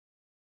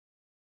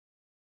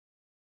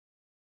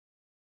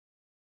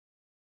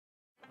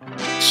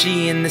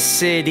She in the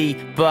city,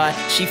 but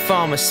she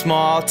from a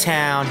small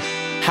town.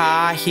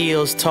 High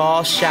heels,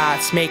 tall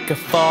shots make her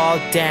fall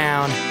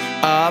down.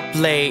 Up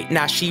late,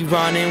 now she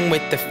running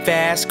with the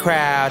fast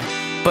crowd,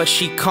 but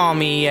she call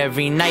me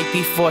every night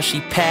before she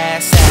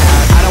pass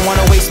out. I don't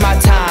wanna waste my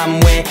time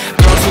with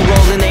girls who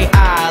roll in they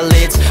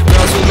eyelids,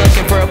 girls who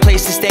looking for a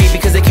place to stay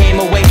because they came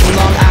away from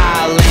Long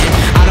Island.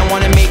 I don't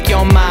wanna make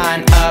your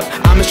mind up,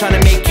 I'm just trying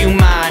to make you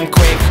mine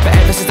quick. But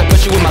ever since I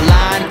put you in my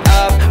line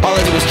up, all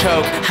I do is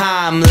choke,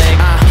 Heimlich.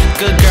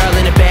 Good girl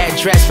in a bad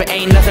dress, but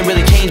ain't nothing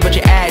really changed but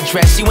your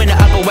address. You in the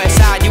Upper West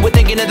Side, you were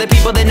thinking of the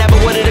people that never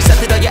would've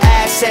accepted all your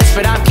assets.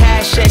 But I'm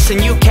cashless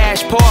and you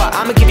cash poor,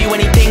 I'ma give you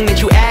anything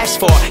that you ask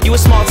for. You a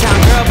small town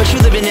girl, but you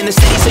living in the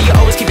city, so you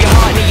always keep your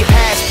heart near your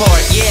passport.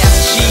 Yeah,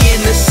 she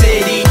in the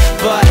city,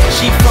 but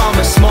she from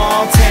a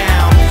small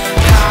town.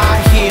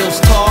 High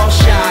heels, tall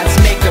shots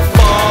make her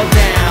fall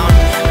down.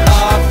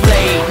 Up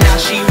late,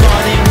 now she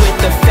running with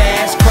the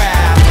fast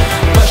crowd,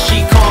 but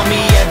she call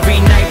me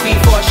every night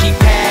before she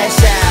pass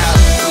out.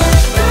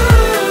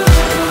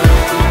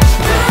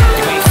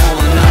 You ain't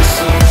fooling us.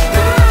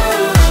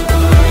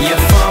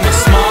 You're from a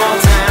small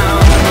town.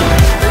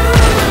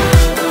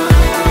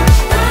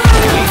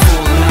 You ain't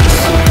fooling us.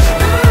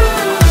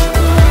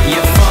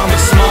 You're from a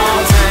small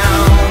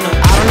town.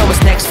 I don't know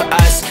what's next for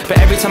us, but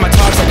every time I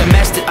talk, it's like I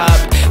messed it up.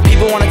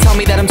 People wanna tell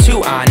me that I'm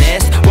too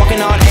honest,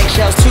 walking on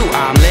eggshells, 2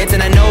 omelets.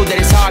 And I know that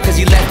it's hard cause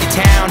you left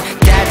your town.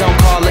 Dad don't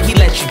call like he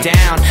let you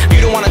down.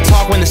 You don't wanna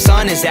talk when the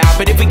sun is out,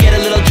 but if we get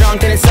a little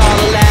drunk then it's all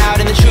allowed.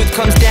 And the truth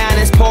comes down,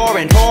 it's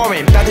pouring,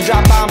 pouring, about to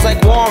drop bombs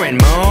like Warren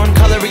Moon.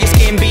 Color of your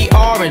skin be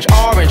orange,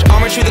 orange,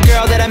 orange. You the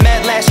girl that I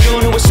met last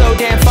June who was so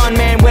damn fun,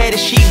 man, where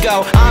does she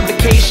go? On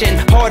vacation,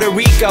 Puerto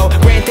Rico,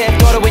 Grand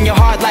Theft Auto in your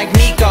heart like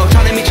Nico,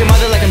 trying to meet your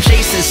mother like I'm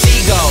chasing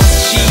seagulls.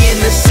 She in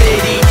the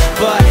city,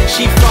 but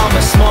she from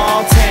a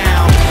small town.